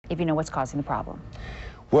if you know what's causing the problem.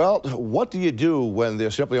 Well, what do you do when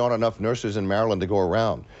there simply aren't enough nurses in Maryland to go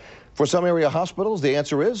around? For some area hospitals, the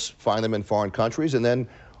answer is find them in foreign countries and then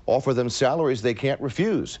offer them salaries they can't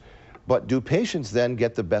refuse. But do patients then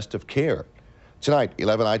get the best of care? Tonight,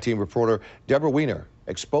 11 I-Team reporter Deborah Weiner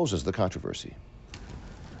exposes the controversy.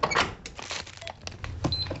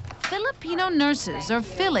 Filipino nurses are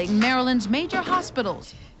filling Maryland's major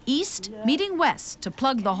hospitals, east meeting west to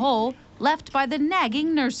plug the hole left by the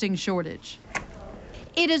nagging nursing shortage.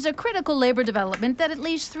 It is a critical labor development that at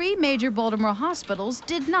least 3 major Baltimore hospitals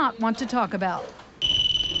did not want to talk about.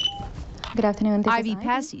 Good afternoon. Ivy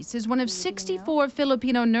Pacis is one of 64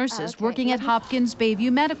 Filipino nurses working at Hopkins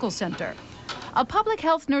Bayview Medical Center. A public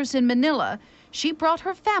health nurse in Manila, she brought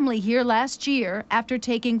her family here last year after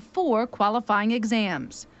taking 4 qualifying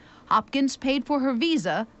exams. Hopkins paid for her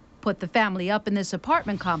visa, put the family up in this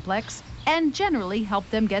apartment complex, and generally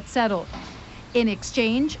helped them get settled. In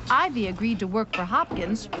exchange, Ivy agreed to work for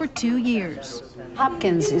Hopkins for 2 years.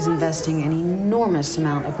 Hopkins is investing an enormous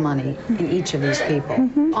amount of money in each of these people.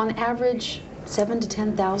 On average, $7,000 to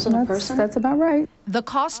 $10,000 a person. That's about right. The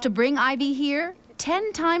cost to bring Ivy here,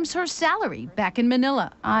 10 times her salary back in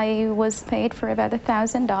Manila. I was paid for about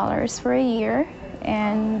 $1,000 for a year.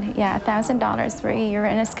 And yeah, $1,000 for a year.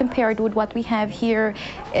 And as compared with what we have here,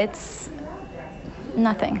 it's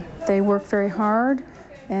nothing. They work very hard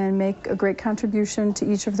and make a great contribution to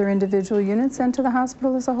each of their individual units and to the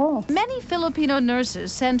hospital as a whole. Many Filipino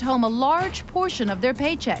nurses send home a large portion of their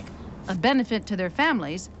paycheck, a benefit to their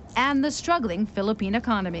families and the struggling Philippine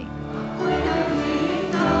economy.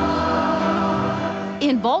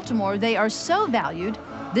 In Baltimore, they are so valued,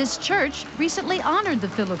 this church recently honored the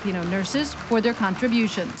Filipino nurses for their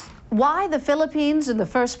contributions. Why the Philippines in the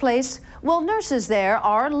first place? Well, nurses there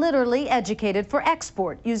are literally educated for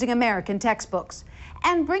export using American textbooks.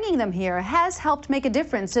 And bringing them here has helped make a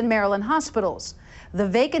difference in Maryland hospitals. The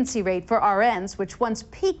vacancy rate for RNs, which once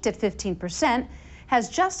peaked at 15%, has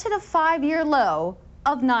just hit a 5-year low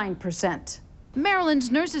of 9%. Maryland's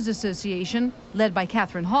Nurses Association, led by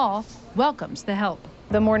Catherine Hall, welcomes the help.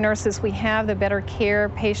 The more nurses we have, the better care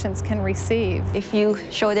patients can receive. If you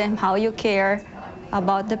show them how you care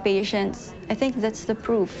about the patients, I think that's the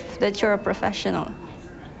proof that you're a professional.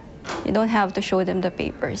 You don't have to show them the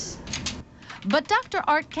papers. But Dr.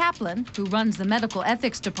 Art Kaplan, who runs the medical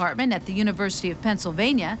ethics department at the University of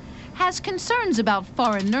Pennsylvania, has concerns about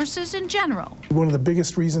foreign nurses in general. One of the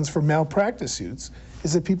biggest reasons for malpractice suits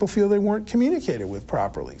is that people feel they weren't communicated with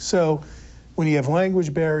properly. So when you have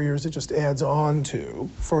language barriers, it just adds on to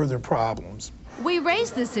further problems. We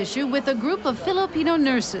raised this issue with a group of Filipino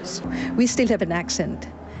nurses. We still have an accent,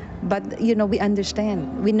 but you know, we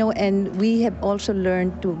understand, we know, and we have also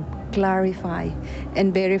learned to clarify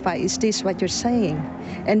and verify, is this what you're saying?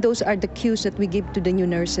 And those are the cues that we give to the new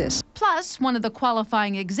nurses. Plus, one of the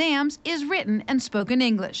qualifying exams is written and spoken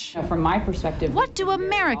English. From my perspective, what do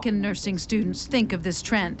American nursing students think of this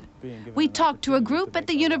trend? We talked to a group at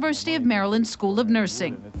the University of Maryland School of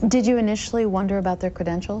Nursing. Did you initially wonder about their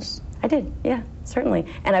credentials? I did, yeah, certainly.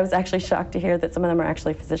 And I was actually shocked to hear that some of them are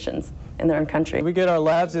actually physicians in their own country. We get our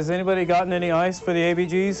labs. Has anybody gotten any ice for the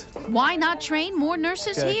ABGs? Why not train more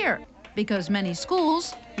nurses here? Because many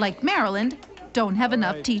schools, like Maryland, don't have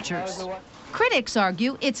enough teachers. Critics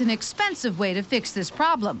argue it's an expensive way to fix this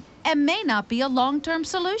problem and may not be a long-term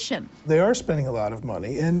solution. They are spending a lot of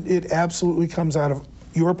money, and it absolutely comes out of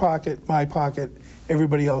your pocket, my pocket,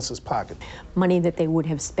 everybody else's pocket. Money that they would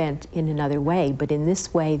have spent in another way, but in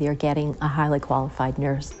this way they're getting a highly qualified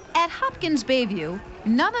nurse. At Hopkins Bayview,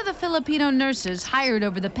 none of the Filipino nurses hired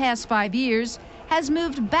over the past 5 years has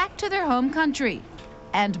moved back to their home country.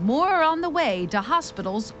 And more are on the way to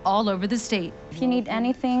hospitals all over the state. If you need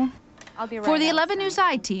anything, I'll be right For the 11 News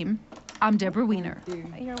I-Team, I'm Deborah Weiner.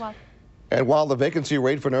 You're welcome. And while the vacancy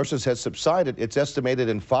rate for nurses has subsided, it's estimated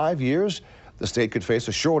in 5 years, the state could face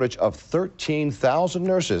a shortage of 13,000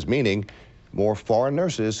 nurses, meaning more foreign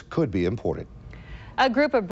nurses could be imported. A group of